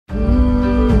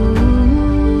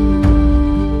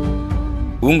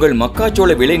உங்கள்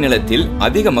மக்காச்சோள விளைநிலத்தில்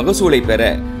அதிக மகசூலை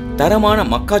பெற தரமான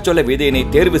மக்காச்சோள விதையினை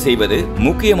தேர்வு செய்வது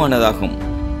முக்கியமானதாகும்.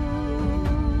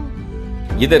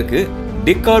 இதற்கு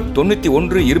DEKALB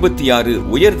 9126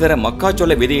 உயர்தர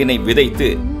மக்காச்சோள விதையினை விதைத்து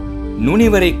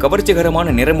நுனிவரை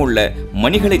கவர்ச்சிகரமான நிறமுள்ள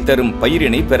மணிகளை தரும்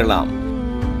பயிரினை பெறலாம்.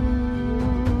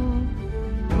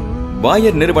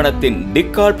 பாயர் நிறுவனத்தின்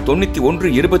DEKALB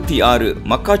 9126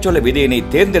 மக்காச்சோள விதையினை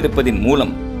தேர்ந்தெடுப்பதின்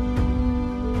மூலம்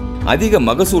அதிக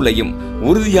மகசூலையும்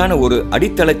உறுதியான ஒரு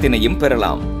அடித்தளத்தினையும்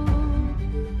பெறலாம்.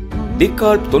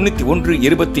 DEKALB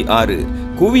 9126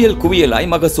 குவியல் குவியலாய்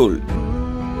மகசூல்.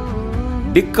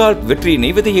 DEKALB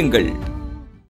வெற்றியினை விதையுங்கள்.